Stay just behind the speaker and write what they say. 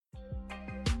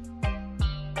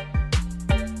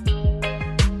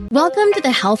Welcome to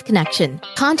the Health Connection,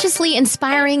 consciously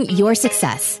inspiring your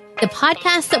success. The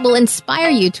podcast that will inspire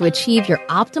you to achieve your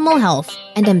optimal health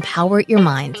and empower your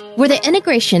mind, where the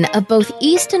integration of both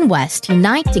East and West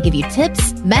unite to give you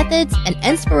tips, methods, and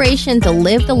inspiration to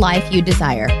live the life you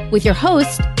desire. With your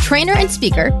host, trainer and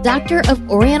speaker, Doctor of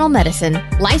Oriental Medicine,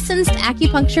 licensed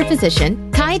acupuncture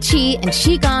physician, Tai Chi and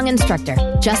Qigong instructor,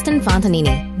 Justin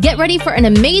Fontanini. Get ready for an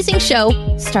amazing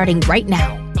show starting right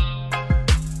now.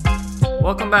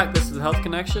 Welcome back. This is the Health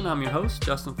Connection. I'm your host,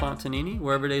 Justin Fontanini,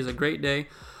 where every day is a great day.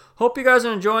 Hope you guys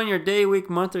are enjoying your day, week,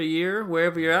 month, or year,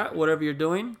 wherever you're at, whatever you're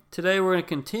doing. Today we're going to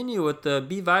continue with the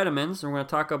B vitamins, and we're going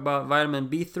to talk about vitamin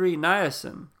B3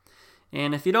 niacin.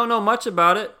 And if you don't know much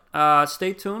about it,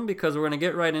 stay tuned because we're going to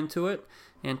get right into it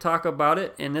and talk about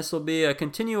it. And this will be a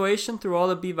continuation through all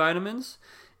the B vitamins.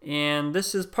 And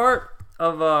this is part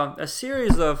of a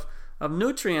series of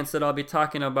nutrients that I'll be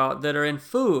talking about that are in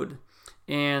food.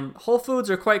 And whole foods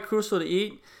are quite crucial to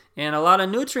eat. And a lot of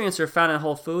nutrients are found in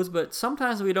whole foods, but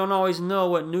sometimes we don't always know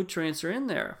what nutrients are in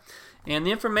there. And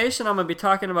the information I'm going to be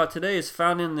talking about today is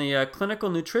found in the clinical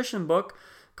nutrition book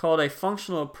called A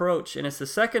Functional Approach. And it's the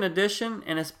second edition,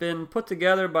 and it's been put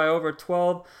together by over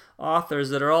 12 authors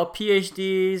that are all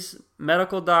PhDs,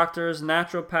 medical doctors,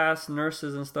 naturopaths,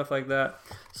 nurses, and stuff like that.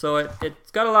 So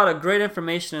it's got a lot of great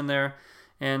information in there,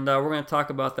 and we're going to talk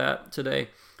about that today.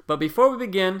 But before we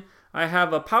begin, I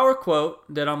have a power quote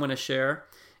that I'm going to share.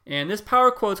 And this power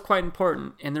quote is quite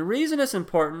important. And the reason it's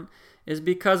important is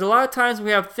because a lot of times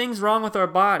we have things wrong with our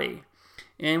body.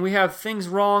 And we have things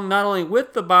wrong not only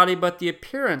with the body, but the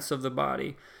appearance of the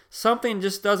body. Something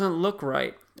just doesn't look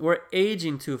right. We're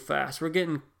aging too fast. We're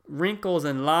getting wrinkles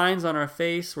and lines on our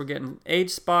face. We're getting age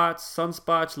spots,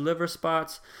 sunspots, liver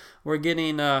spots. We're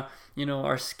getting,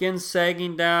 our skin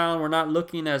sagging down. We're not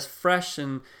looking as fresh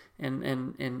and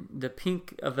the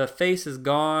pink of the face is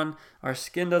gone. Our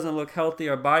skin doesn't look healthy.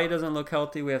 Our body doesn't look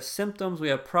healthy. We have symptoms. We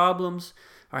have problems.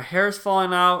 Our hair is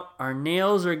falling out. Our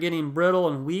nails are getting brittle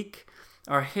and weak.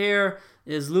 Our hair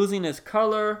is losing its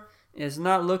color. It's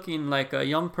not looking like a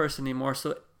young person anymore.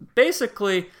 So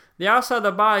basically, the outside of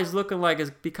the body is looking like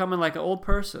it's becoming like an old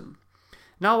person.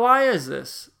 Now, why is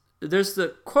this? There's the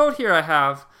quote here I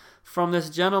have from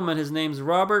this gentleman. His name's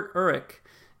Robert Urich.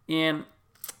 And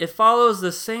it follows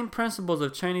the same principles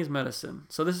of Chinese medicine.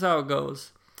 So this is how it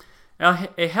goes.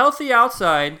 A healthy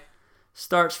outside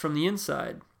starts from the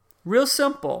inside. Real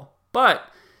simple.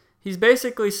 But he's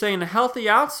basically saying a healthy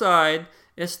outside,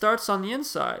 it starts on the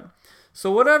inside.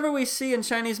 So whatever we see in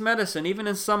Chinese medicine, even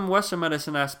in some Western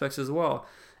medicine aspects as well,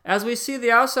 as we see the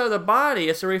outside of the body,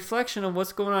 it's a reflection of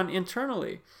what's going on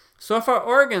internally. So if our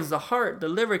organs, the heart, the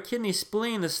liver, kidney,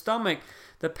 spleen, the stomach,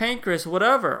 the pancreas,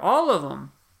 whatever, all of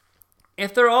them,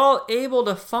 if they're all able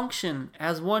to function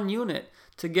as one unit,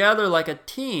 together like a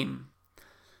team,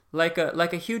 like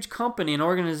a huge company, an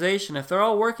organization, if they're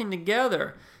all working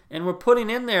together and we're putting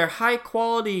in there high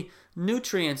quality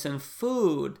nutrients and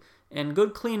food and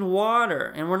good clean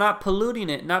water, and we're not polluting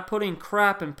it, not putting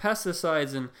crap and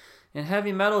pesticides and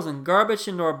heavy metals and garbage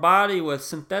into our body with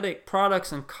synthetic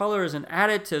products and colors and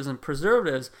additives and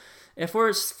preservatives, if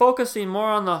we're focusing more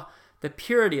on the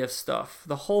purity of stuff,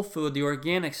 the whole food, the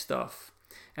organic stuff,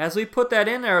 as we put that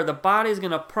in there, the body's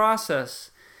going to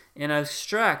process and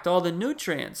extract all the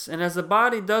nutrients. And as the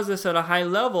body does this at a high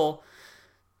level,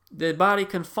 the body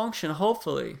can function,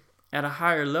 hopefully, at a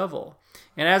higher level.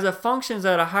 And as it functions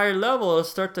at a higher level, it'll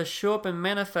start to show up and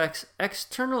manifest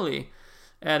externally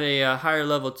at a higher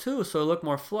level too, so it'll look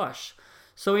more flush.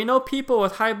 So we know people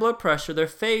with high blood pressure, their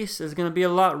face is going to be a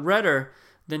lot redder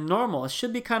than normal. It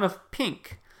should be kind of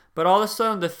pink. But all of a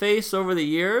sudden, the face over the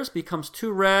years becomes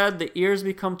too red, the ears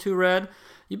become too red.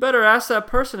 You better ask that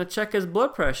person to check his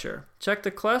blood pressure, check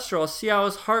the cholesterol, see how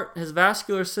his heart, his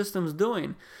vascular system's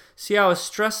doing, see how his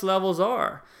stress levels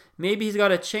are. Maybe he's got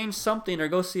to change something or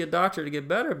go see a doctor to get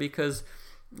better because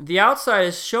the outside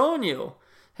is showing you,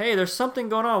 hey, there's something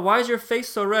going on. Why is your face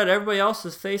so red? Everybody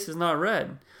else's face is not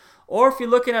red. Or if you're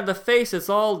looking at the face, it's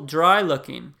all dry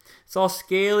looking. It's all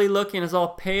scaly looking. It's all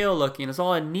pale looking. It's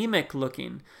all anemic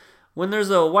looking. When there's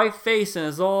a white face and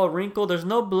it's all wrinkled, there's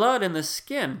no blood in the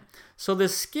skin. So the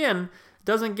skin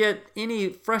doesn't get any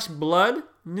fresh blood,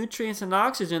 nutrients, and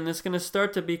oxygen. It's going to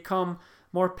start to become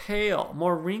more pale,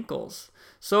 more wrinkles.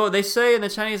 So they say in the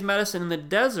Chinese medicine, in the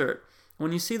desert,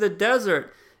 when you see the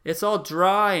desert, it's all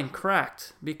dry and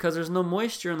cracked because there's no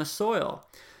moisture in the soil.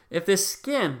 If the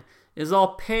skin is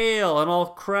all pale and all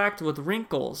cracked with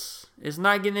wrinkles, it's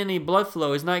not getting any blood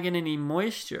flow, it's not getting any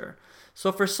moisture.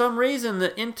 So for some reason,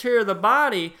 the interior of the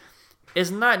body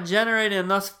is not generating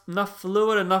enough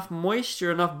fluid, enough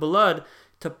moisture, enough blood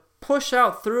to push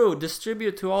out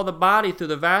distribute to all the body through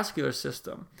the vascular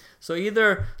system. So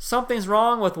either something's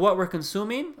wrong with what we're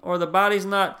consuming, or the body's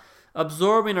not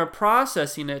absorbing or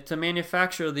processing it to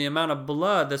manufacture the amount of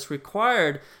blood that's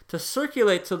required to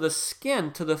circulate to the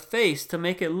skin, to the face, to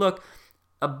make it look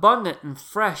abundant and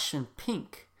fresh and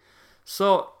pink.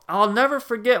 So I'll never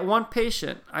forget one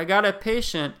patient. I got a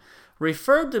patient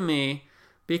referred to me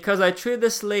because I treated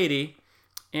this lady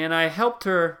and I helped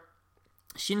her.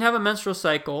 She didn't have a menstrual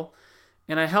cycle,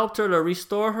 and I helped her to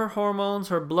restore her hormones,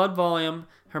 her blood volume.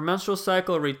 Her menstrual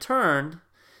cycle returned,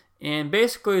 and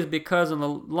basically it's because in the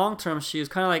long term she was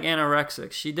kind of like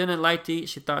anorexic. She didn't like to eat.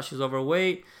 She thought she was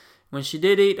overweight. When she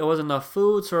did eat, it wasn't enough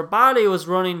food, so her body was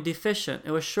running deficient.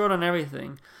 It was short on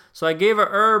everything. So I gave her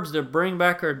herbs to bring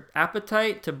back her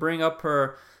appetite, to bring up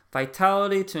her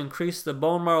vitality, to increase the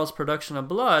bone marrow's production of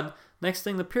blood. Next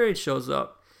thing, the period shows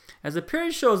up. As the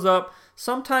period shows up,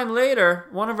 sometime later,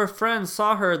 one of her friends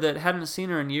saw her that hadn't seen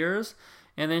her in years,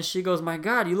 and then she goes, "My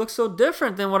God, you look so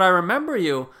different than what I remember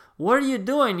you. What are you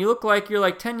doing? You look like you're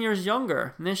like 10 years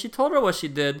younger." And then she told her what she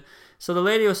did. So the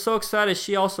lady was so excited,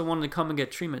 she also wanted to come and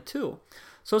get treatment too.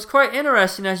 So it's quite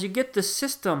interesting as you get the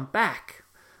system back.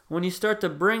 When you start to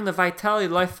bring the vitality,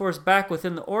 life force back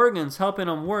within the organs, helping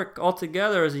them work all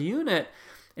together as a unit,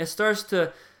 it starts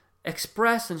to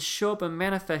express and show up and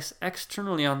manifest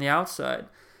externally on the outside.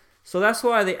 So that's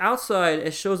why the outside,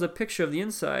 it shows a picture of the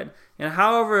inside. And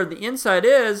however the inside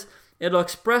is, it'll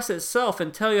express itself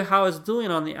and tell you how it's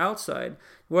doing on the outside.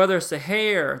 Whether it's the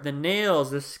hair, the nails,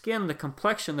 the skin, the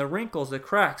complexion, the wrinkles, the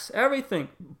cracks, everything.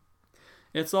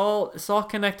 It's all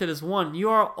connected as one. You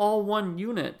are all one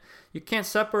unit. You can't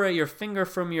separate your finger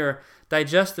from your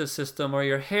digestive system, or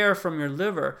your hair from your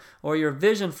liver, or your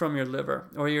vision from your liver,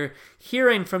 or your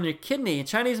hearing from your kidney. In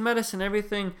Chinese medicine,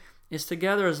 everything is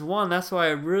together as one. That's why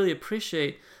I really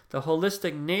appreciate the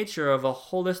holistic nature of a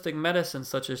holistic medicine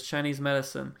such as Chinese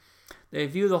medicine. They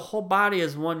view the whole body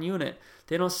as one unit.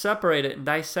 They don't separate it and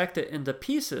dissect it into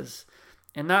pieces,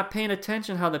 and not paying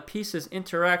attention how the pieces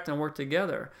interact and work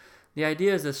together. The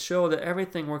idea is to show that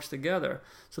everything works together.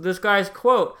 So this guy's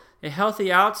quote, "A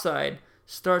healthy outside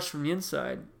starts from the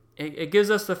inside." It gives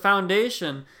us the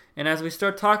foundation. And as we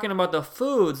start talking about the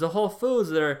foods, the whole foods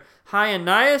that are high in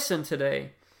niacin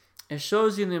today, it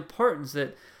shows you the importance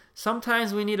that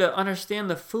sometimes we need to understand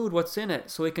the food, what's in it,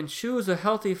 so we can choose a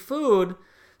healthy food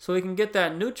so we can get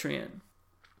that nutrient.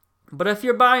 But if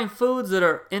you're buying foods that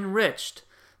are enriched,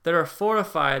 that are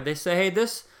fortified, they say, hey,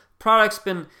 this product's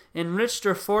been enriched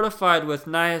or fortified with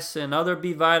niacin, other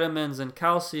B vitamins and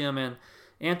calcium and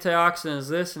antioxidants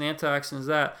this and antioxidants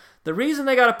that. The reason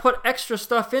they got to put extra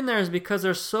stuff in there is because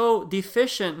they're so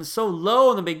deficient and so low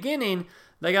in the beginning,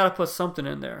 they got to put something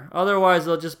in there. Otherwise,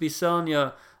 they'll just be selling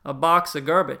you a box of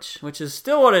garbage, which is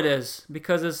still what it is,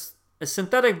 because it's a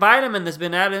synthetic vitamin that's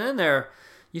been added in there.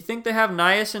 You think they have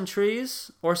niacin trees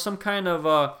or some kind of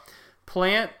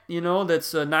plant,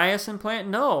 that's a niacin plant?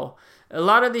 No. A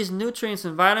lot of these nutrients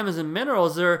and vitamins and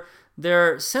minerals,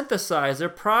 they're synthesized, they're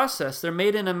processed, they're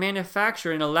made in a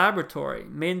manufacturer, in a laboratory,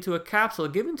 made into a capsule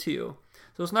given to you.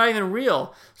 So it's not even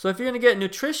real. So if you're going to get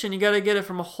nutrition, you got to get it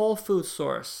from a whole food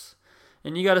source.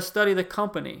 And you got to study the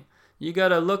company. You got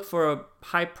to look for a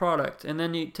high product. And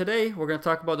then today we're going to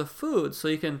talk about the foods. So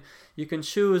you can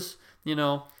choose,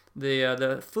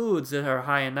 the foods that are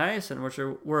high in niacin, which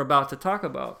we're about to talk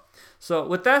about. So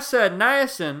with that said,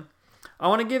 niacin, I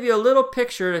want to give you a little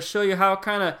picture to show you how it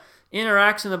kind of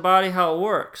interacts in the body, how it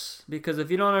works. Because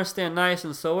if you don't understand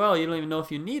niacin so well, you don't even know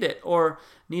if you need it or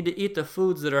need to eat the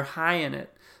foods that are high in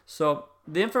it. So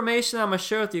the information I'm going to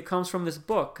share with you comes from this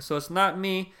book. So it's not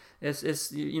me. It's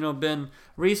been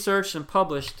researched and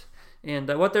published. And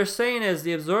what they're saying is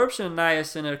the absorption of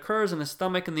niacin occurs in the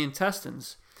stomach and the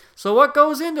intestines. So what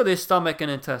goes into the stomach and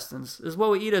intestines is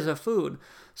what we eat as a food.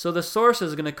 So the source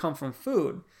is going to come from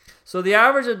food. So the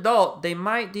average adult, they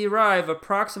might derive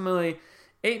approximately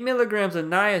 8 milligrams of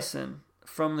niacin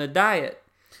from the diet.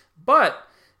 But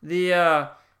the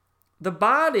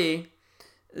body,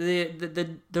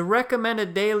 the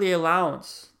recommended daily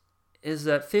allowance is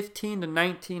at 15 to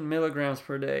 19 milligrams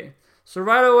per day. So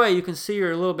right away you can see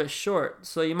you're a little bit short.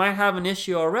 So you might have an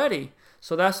issue already.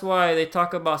 So that's why they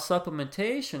talk about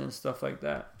supplementation and stuff like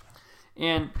that.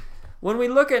 And when we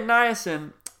look at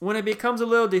niacin, when it becomes a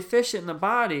little deficient in the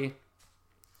body,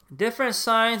 different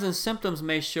signs and symptoms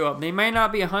may show up. They may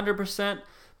not be 100%,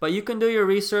 but you can do your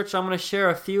research. I'm going to share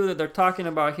a few that they're talking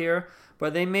about here,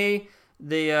 but they may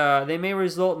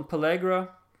result in pellagra,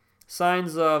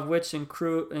 signs of which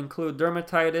include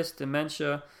dermatitis,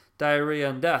 dementia,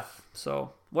 diarrhea, and death.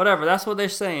 So whatever, that's what they're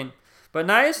saying. But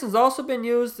niacin's also been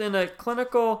used in a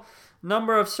clinical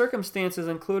number of circumstances,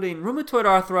 including rheumatoid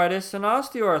arthritis and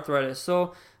osteoarthritis,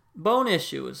 so bone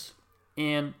issues.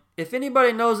 And if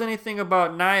anybody knows anything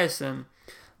about niacin,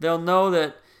 they'll know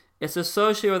that it's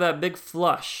associated with that big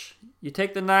flush. You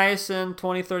take the niacin,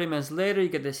 20-30 minutes later, you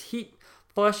get this heat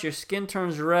flush, your skin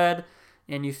turns red,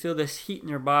 and you feel this heat in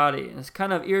your body. And it's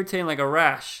kind of irritating, like a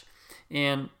rash.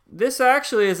 And this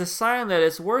actually is a sign that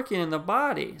it's working in the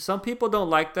body. Some people don't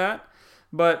like that,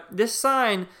 but this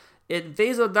sign, it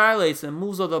vasodilates and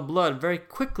moves all the blood very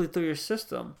quickly through your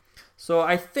system. So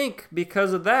I think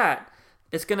because of that,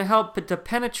 it's going to help to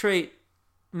penetrate,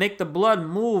 make the blood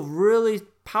move really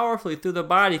powerfully through the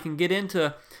body. You can get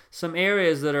into some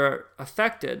areas that are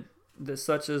affected,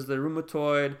 such as the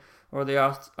rheumatoid or the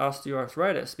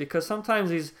osteoarthritis, because sometimes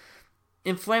these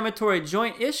inflammatory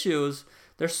joint issues,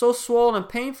 they're so swollen and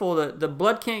painful that the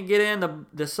blood can't get in,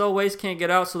 the cell waste can't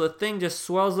get out, so the thing just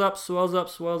swells up.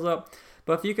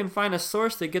 But if you can find a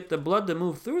source to get the blood to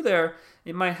move through there,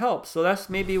 it might help. So that's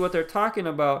maybe what they're talking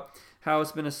about, how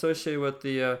it's been associated with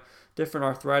the different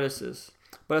arthritises.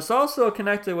 But it's also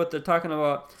connected with, they're talking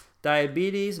about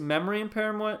diabetes, memory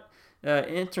impairment,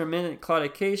 intermittent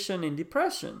claudication, and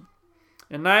depression.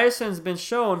 And niacin has been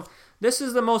shown, this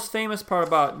is the most famous part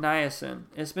about niacin.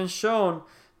 It's been shown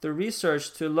through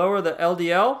research to lower the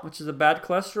LDL, which is a bad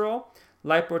cholesterol,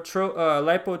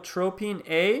 lipotropin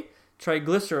A,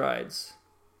 triglycerides,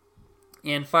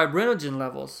 and fibrinogen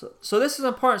levels. So this is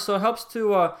important. So it helps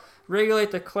to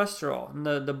regulate the cholesterol and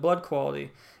the blood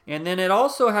quality. And then it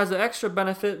also has an extra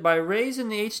benefit by raising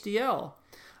the HDL.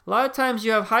 A lot of times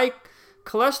you have high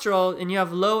cholesterol and you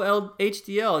have low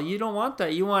HDL. You don't want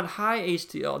that. You want high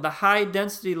HDL. The high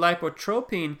density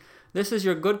lipotropin, this is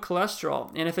your good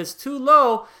cholesterol. And if it's too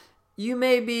low, you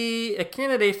may be a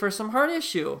candidate for some heart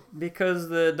issue, because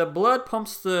the blood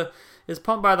is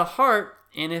pumped by the heart.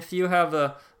 And if you have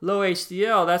a low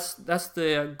HDL, that's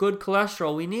the good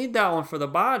cholesterol. We need that one for the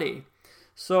body.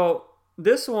 So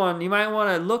this one, you might want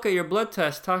to look at your blood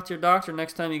test. Talk to your doctor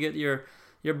next time you get your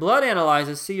blood analyzed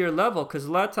to see your level, because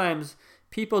a lot of times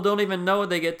people don't even know what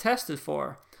they get tested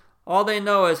for. All they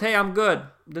know is, hey, I'm good.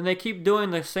 Then they keep doing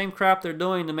the same crap they're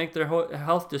doing to make their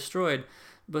health destroyed.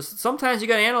 But sometimes you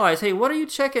got to analyze, hey, what are you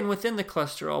checking within the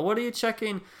cholesterol? What are you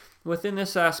checking within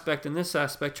this aspect and this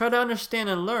aspect? Try to understand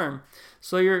and learn,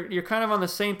 so you're kind of on the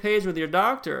same page with your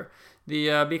doctor.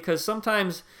 Because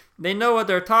sometimes they know what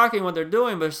they're talking, what they're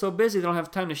doing, but they're so busy they don't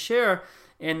have time to share.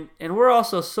 And we're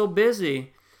also so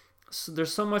busy. So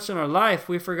there's so much in our life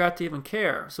we forgot to even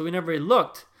care. So we never really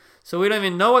looked. So we don't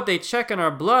even know what they check in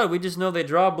our blood. We just know they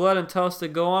draw blood and tell us to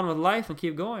go on with life and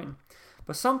keep going.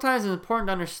 But sometimes it's important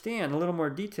to understand a little more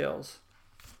details.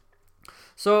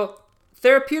 So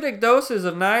therapeutic doses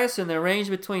of niacin, they range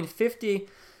between 50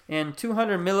 and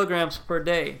 200 milligrams per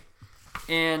day.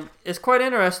 And it's quite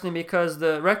interesting because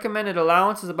the recommended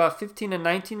allowance is about 15 to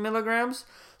 19 milligrams.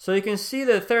 So you can see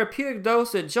the therapeutic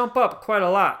dose, it jump up quite a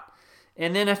lot.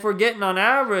 And then if we're getting on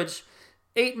average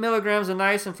 8 milligrams of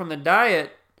niacin from the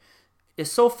diet, is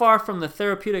so far from the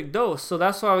therapeutic dose. So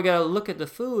that's why we got to look at the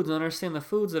foods and understand the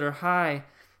foods that are high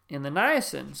in the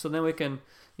niacin. So then we can,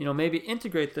 maybe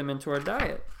integrate them into our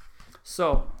diet.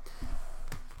 So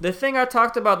the thing I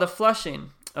talked about, the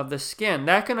flushing of the skin,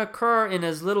 that can occur in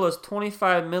as little as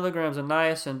 25 milligrams of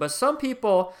niacin. But some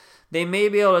people, they may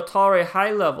be able to tolerate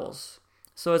high levels.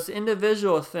 So it's an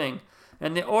individual thing.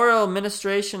 And the oral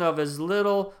administration of as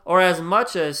little or as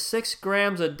much as 6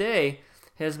 grams a day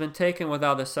has been taken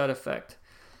without a side effect.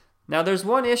 Now there's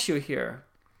one issue here.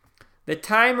 The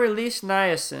time-release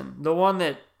niacin, the one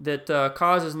that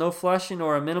causes no flushing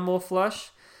or a minimal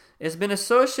flush, has been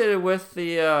associated with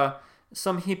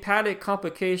some hepatic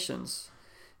complications.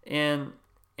 And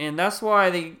that's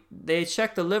why they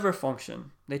check the liver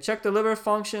function. They check the liver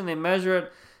function, they measure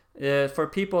it for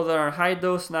people that are on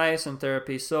high-dose niacin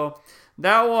therapy. So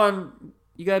that one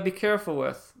you got to be careful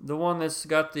with. The one that's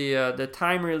got the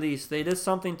time release. They did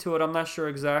something to it, I'm not sure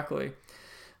exactly.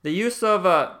 The use of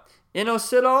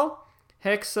inositol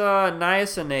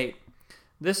hexaniacinate.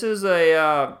 This is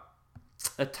a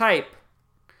type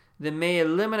that may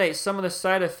eliminate some of the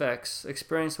side effects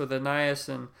experienced with the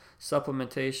niacin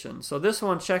supplementation. So this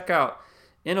one, check out.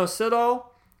 Inositol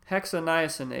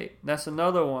hexaniacinate. That's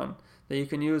another one that you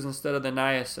can use instead of the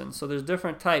niacin. So there's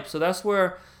different types. So that's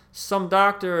where some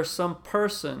doctor or some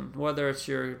person, whether it's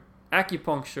your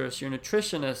acupuncturist, your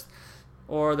nutritionist,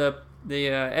 or the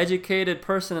educated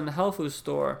person in the health food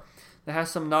store that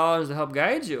has some knowledge to help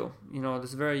guide you,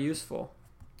 that's very useful.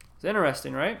 It's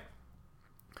interesting, right?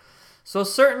 So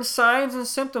certain signs and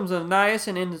symptoms of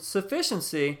niacin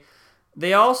insufficiency, you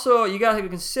got to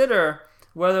consider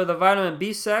whether the vitamin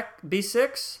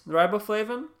B6, the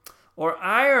riboflavin, Or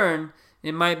iron,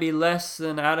 it might be less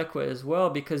than adequate as well,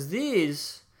 because they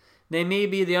may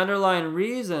be the underlying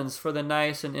reasons for the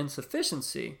niacin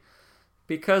insufficiency.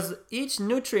 Because each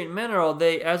nutrient mineral,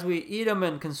 as we eat them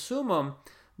and consume them,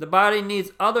 the body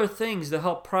needs other things to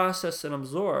help process and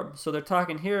absorb. So they're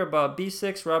talking here about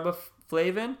B6,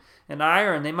 riboflavin, and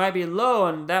iron. They might be low,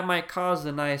 and that might cause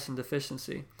the niacin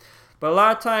deficiency. But a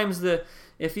lot of times,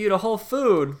 if you eat a whole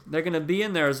food, they're going to be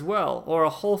in there as well. Or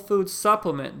a whole food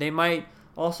supplement, they might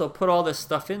also put all this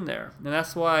stuff in there. And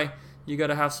that's why you got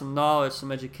to have some knowledge,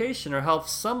 some education, or help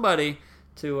somebody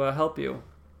to help you.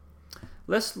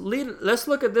 Let's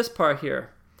look at this part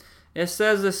here. It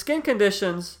says the skin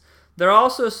conditions, they're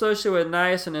also associated with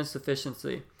niacin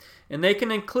insufficiency. And they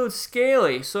can include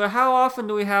scaly. So how often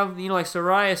do we have, like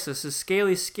psoriasis, is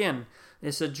scaly skin?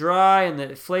 It's a dry and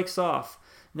it flakes off.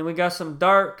 And then we got some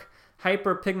dark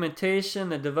hyperpigmentation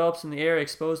that develops in the area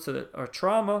exposed to or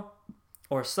trauma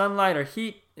or sunlight or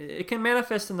heat. It can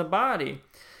manifest in the body.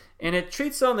 And it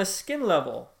treats on the skin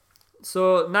level.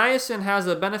 So niacin has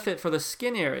a benefit for the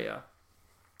skin area,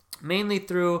 mainly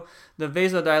through the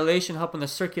vasodilation, helping the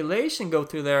circulation go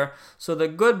through there, so the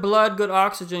good blood, good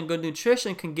oxygen, good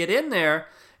nutrition can get in there,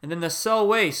 and then the cell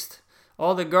waste,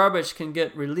 all the garbage can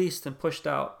get released and pushed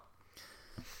out.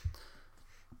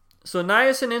 So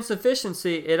niacin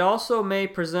insufficiency, it also may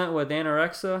present with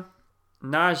anorexia,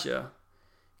 nausea,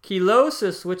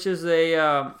 chelosis, which is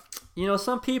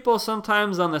some people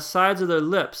sometimes on the sides of their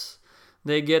lips,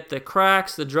 they get the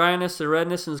cracks, the dryness, the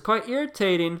redness, and it's quite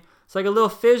irritating. It's like a little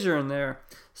fissure in there.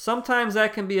 Sometimes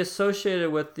that can be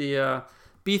associated with the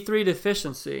B3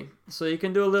 deficiency. So you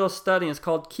can do a little study. It's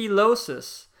called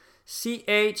chelosis.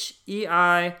 Chelosis.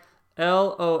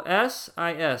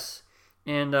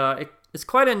 And it's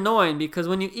quite annoying because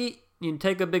when you eat, you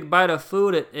take a big bite of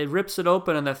food, it rips it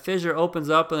open and that fissure opens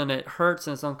up and then it hurts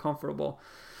and it's uncomfortable.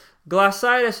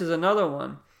 Glossitis is another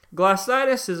one.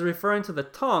 Glossitis is referring to the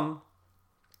tongue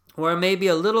where it may be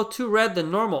a little too red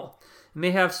than normal. It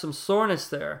may have some soreness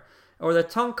there. Or the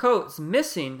tongue coat's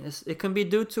missing. It can be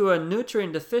due to a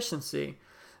nutrient deficiency.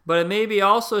 But it may be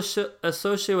also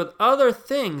associated with other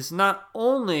things, not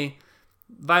only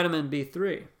vitamin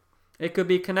B3. It could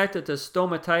be connected to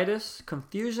stomatitis,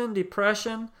 confusion,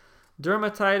 depression,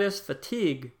 dermatitis,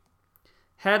 fatigue,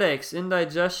 headaches,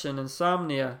 indigestion,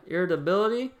 insomnia,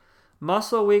 irritability,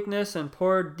 muscle weakness, and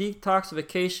poor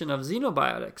detoxification of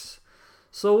xenobiotics.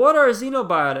 So what are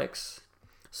xenobiotics?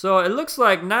 So it looks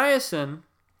like niacin,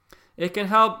 it can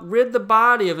help rid the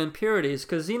body of impurities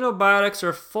because xenobiotics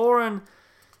are foreign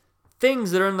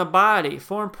things that are in the body,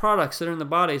 foreign products that are in the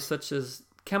body, such as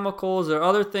chemicals or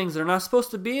other things that are not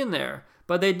supposed to be in there.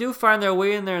 But they do find their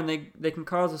way in there and they can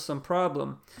cause us some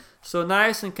problem. So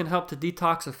niacin can help to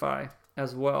detoxify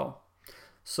as well.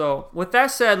 So with that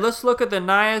said, let's look at the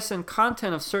niacin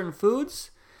content of certain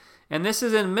foods. And this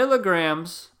is in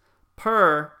milligrams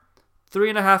per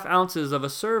 3.5 ounces of a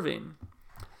serving.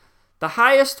 The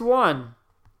highest one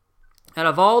out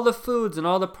of all the foods and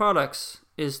all the products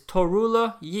is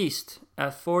torula yeast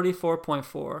at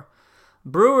 44.4.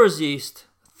 Brewer's yeast,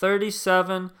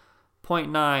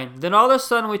 37.9. Then all of a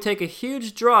sudden we take a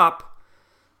huge drop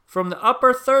from the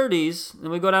upper 30s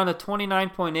and we go down to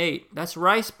 29.8. That's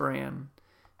Rice Bran.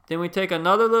 Then we take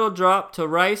another little drop to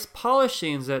Rice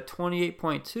Polishings at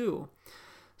 28.2.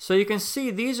 So you can see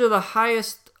these are the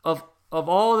highest of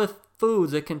all the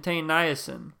foods that contain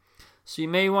niacin. So you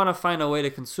may want to find a way to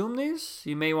consume these.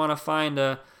 You may want to find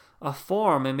a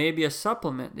form and maybe a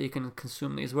supplement that you can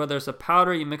consume these. Whether it's a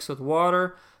powder you mix with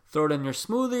water, throw it in your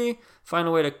smoothie, find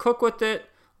a way to cook with it,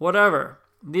 whatever.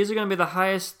 These are going to be the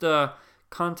highest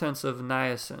contents of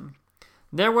niacin.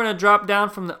 Then we're going to drop down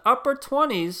from the upper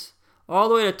 20s all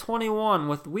the way to 21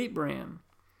 with wheat bran.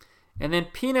 And then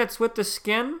peanuts with the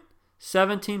skin,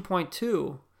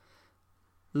 17.2.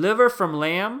 Liver from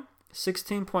lamb,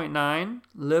 16.9.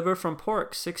 Liver from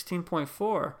pork,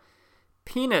 16.4.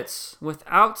 Peanuts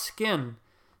without skin,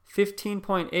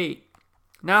 15.8.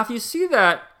 Now, if you see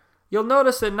that, you'll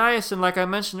notice that niacin, like I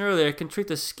mentioned earlier, it can treat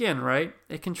the skin, right?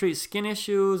 It can treat skin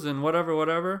issues and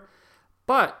whatever.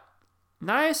 But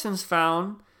niacin's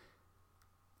found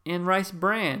in rice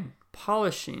bran,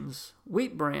 polishings,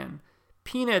 wheat bran,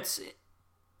 peanuts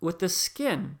with the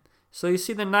skin. So you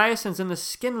see the niacin's in the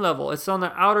skin level. It's on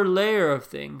the outer layer of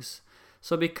things.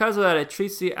 So because of that, it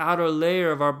treats the outer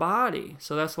layer of our body.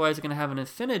 So that's why it's going to have an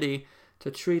affinity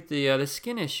to treat the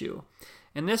skin issue.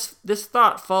 And this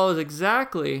thought follows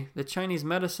exactly the Chinese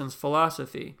medicine's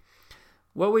philosophy.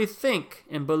 What we think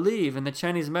and believe in the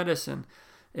Chinese medicine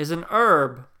is an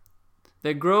herb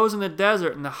that grows in the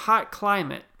desert in the hot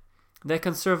climate, that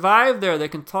can survive there,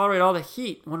 that can tolerate all the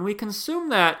heat. When we consume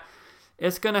that,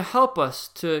 It's going to help us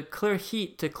to clear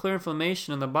heat, to clear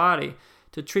inflammation in the body,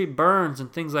 to treat burns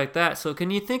and things like that. So can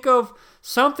you think of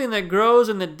something that grows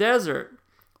in the desert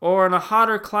or in a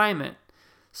hotter climate?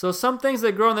 So some things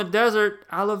that grow in the desert,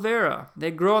 aloe vera,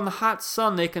 they grow in the hot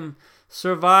sun. They can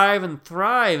survive and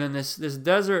thrive in this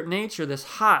desert nature, this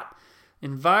hot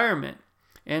environment.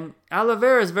 And aloe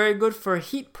vera is very good for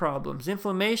heat problems,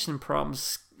 inflammation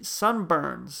problems,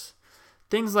 sunburns,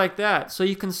 things like that. So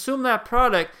you consume that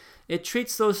product, it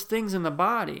treats those things in the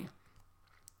body.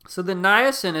 So the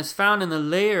niacin is found in the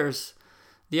layers,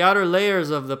 the outer layers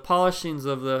of the polishings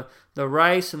of the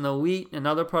rice and the wheat and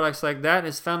other products like that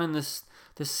is found in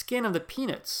the skin of the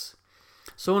peanuts.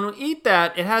 So when we eat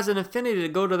that, it has an affinity to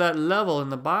go to that level in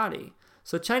the body.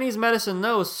 So Chinese medicine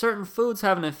knows certain foods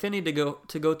have an affinity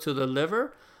to go to the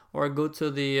liver or go to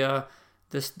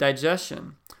this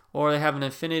digestion. Or they have an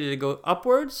affinity to go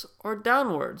upwards or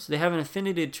downwards. They have an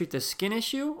affinity to treat the skin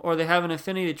issue, or they have an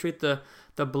affinity to treat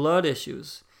the blood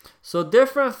issues. So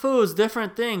different foods,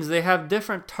 different things, they have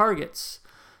different targets.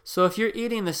 So if you're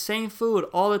eating the same food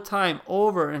all the time,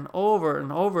 over and over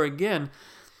and over again,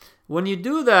 when you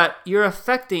do that, you're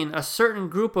affecting a certain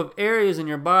group of areas in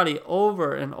your body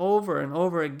over and over and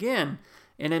over again.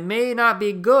 And it may not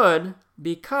be good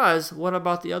because what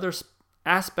about the other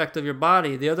aspect of your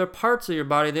body, the other parts of your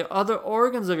body, the other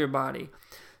organs of your body?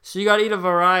 So you got to eat a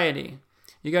variety.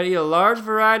 You got to eat a large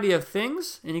variety of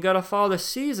things, and you got to follow the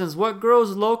seasons. What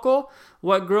grows local,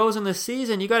 what grows in the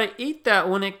season, you got to eat that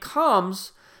when it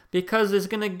comes, because it's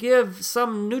going to give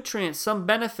some nutrients, some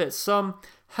benefits, some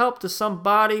help to some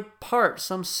body part,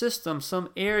 some system, some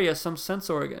area, some sense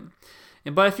organ.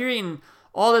 But if you're eating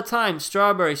all the time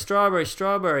strawberry, strawberry,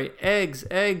 strawberry, eggs,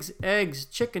 eggs, eggs,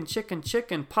 chicken, chicken,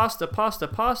 chicken, pasta, pasta,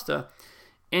 pasta,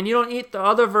 and you don't eat the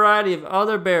other variety of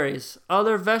other berries,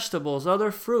 other vegetables,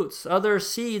 other fruits, other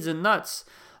seeds and nuts,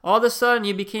 all of a sudden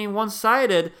you became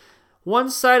one-sided.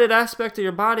 One-sided aspect of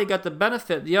your body got the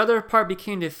benefit. The other part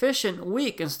became deficient,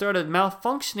 weak, and started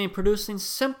malfunctioning, producing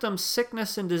symptoms,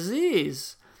 sickness, and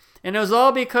disease. And it was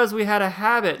all because we had a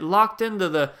habit locked into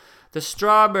the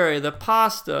strawberry, the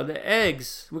pasta, the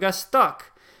eggs. We got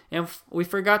stuck. And we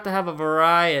forgot to have a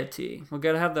variety. We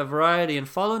got to have the variety and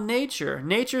follow nature.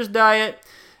 Nature's diet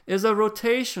is a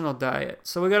rotational diet.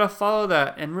 So we got to follow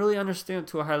that and really understand it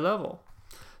to a high level.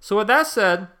 So with that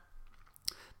said,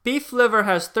 beef liver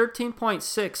has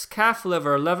 13.6, calf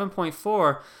liver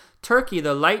 11.4, turkey,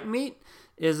 the light meat,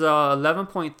 is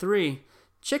 11.3,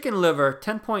 chicken liver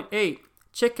 10.8,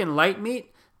 chicken light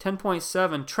meat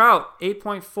 10.7, trout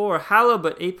 8.4,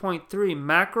 halibut 8.3,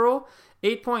 mackerel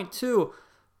 8.2,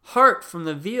 heart from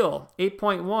the veal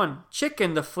 8.1,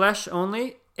 chicken the flesh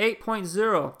only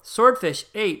 8.0, swordfish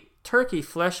 8, turkey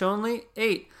flesh only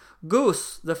 8,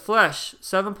 goose the flesh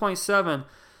 7.7,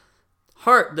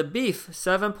 heart the beef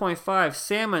 7.5,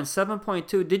 salmon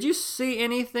 7.2. Did you see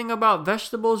anything about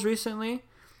vegetables recently?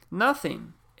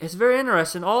 Nothing. It's very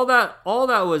interesting. All that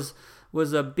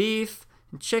was a beef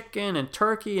and chicken and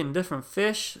turkey and different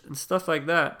fish and stuff like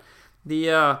that.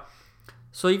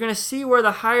 So you're going to see where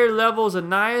the higher levels of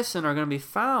niacin are going to be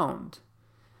found.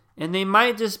 And they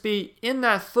might just be in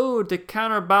that food to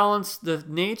counterbalance the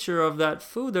nature of that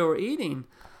food that we're eating.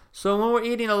 So when we're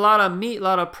eating a lot of meat, a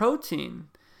lot of protein,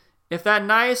 if that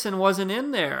niacin wasn't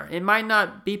in there, it might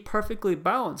not be perfectly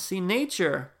balanced. See,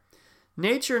 nature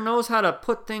knows how to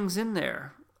put things in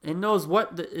there. It knows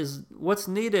what's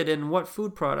needed in what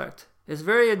food product. It's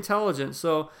very intelligent.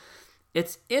 So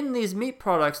it's in these meat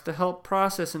products to help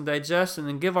process and digest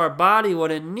and give our body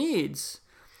what it needs.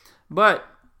 But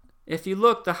if you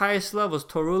look, the highest levels,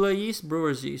 Torula yeast,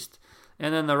 brewer's yeast.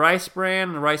 And then the rice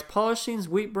bran, the rice polishings,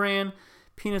 wheat bran,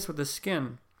 peanuts with the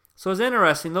skin. So it's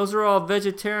interesting. Those are all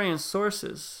vegetarian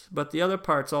sources, but the other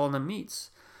part's all in the meats.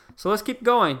 So let's keep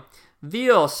going.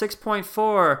 Veal,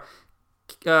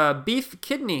 6.4. Beef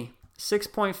kidney,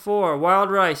 6.4.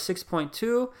 Wild rice,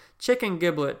 6.2. Chicken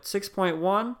giblet,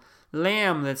 6.1.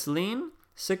 Lamb that's lean,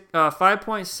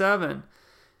 5.7.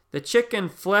 The chicken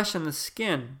flesh and the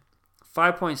skin,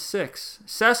 5.6.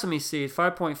 Sesame seed,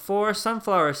 5.4.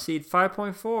 Sunflower seed,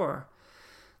 5.4.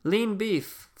 Lean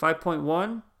beef,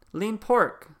 5.1. Lean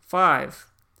pork, 5.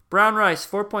 Brown rice,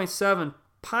 4.7.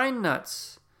 Pine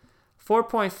nuts,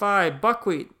 4.5.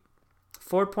 Buckwheat,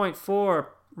 4.4.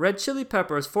 Red chili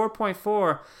peppers,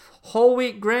 4.4. Whole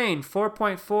wheat grain,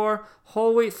 4.4.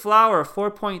 Whole wheat flour,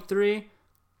 4.3.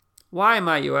 Why,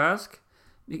 might you ask?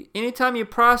 Anytime you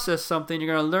process something,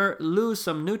 you're going to lose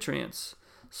some nutrients.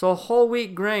 So whole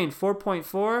wheat grain,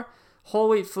 4.4. Whole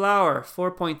wheat flour,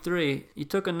 4.3. You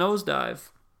took a nosedive.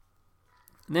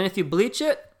 And then if you bleach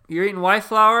it, you're eating white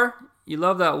flour. You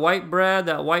love that white bread,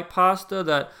 that white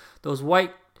pasta, those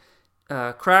white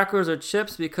crackers or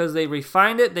chips, because they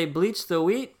refined it, they bleached the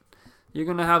wheat, you're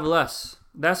going to have less.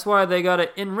 That's why they got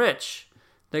to enrich.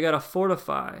 They got to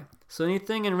fortify. So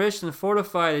anything enriched and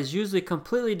fortified is usually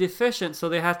completely deficient, so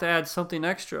they have to add something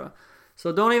extra.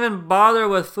 So don't even bother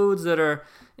with foods that are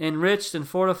enriched and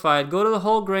fortified. Go to the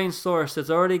whole grain source that's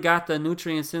already got the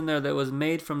nutrients in there, that was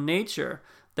made from nature,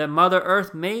 that Mother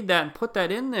Earth made that and put that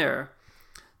in there.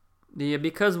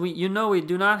 Because we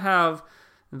do not have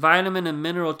vitamin and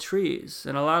mineral trees.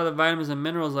 And a lot of the vitamins and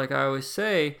minerals, like I always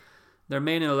say, they're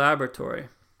made in a laboratory.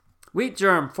 Wheat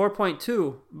germ,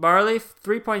 4.2. Barley,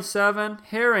 3.7.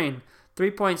 Herring,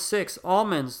 3.6.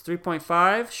 Almonds,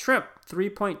 3.5. Shrimp,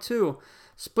 3.2.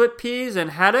 Split peas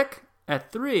and haddock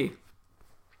at 3.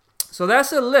 So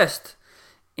that's a list.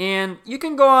 And you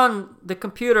can go on the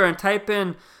computer and type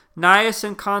in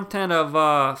niacin content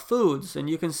of foods, and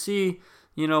you can see,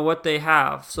 what they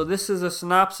have. So this is a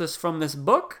synopsis from this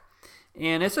book,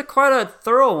 and it's quite a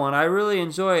thorough one. I really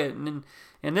enjoy it,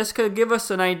 and this could give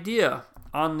us an idea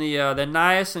on the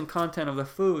niacin content of the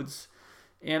foods.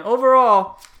 And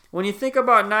overall, when you think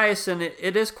about niacin,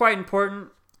 it is quite important.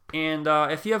 And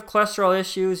if you have cholesterol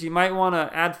issues, you might want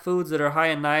to add foods that are high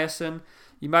in niacin.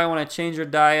 You might want to change your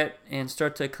diet and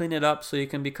start to clean it up so you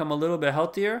can become a little bit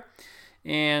healthier.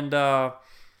 And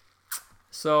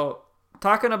so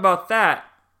talking about that,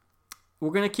 we're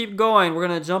going to keep going. We're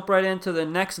going to jump right into the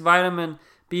next vitamin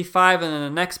B5 and then the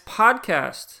next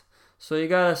podcast. So you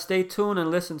got to stay tuned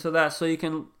and listen to that so you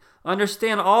can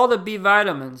understand all the B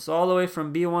vitamins, all the way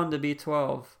from B1 to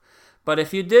B12. But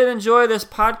if you did enjoy this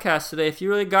podcast today, if you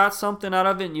really got something out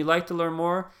of it and you'd like to learn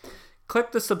more,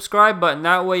 click the subscribe button.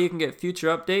 That way you can get future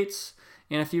updates.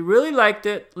 And if you really liked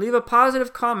it, leave a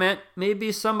positive comment.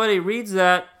 Maybe somebody reads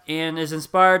that and is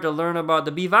inspired to learn about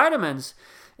the B vitamins.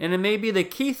 And it may be the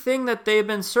key thing that they've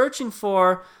been searching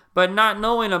for, but not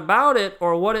knowing about it,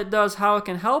 or what it does, how it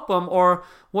can help them, or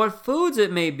what foods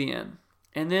it may be in.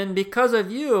 And then because of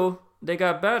you, they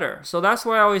got better. So that's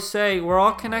why I always say we're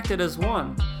all connected as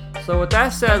one. So with that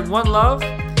said, one love.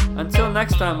 Until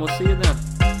next time, we'll see you then.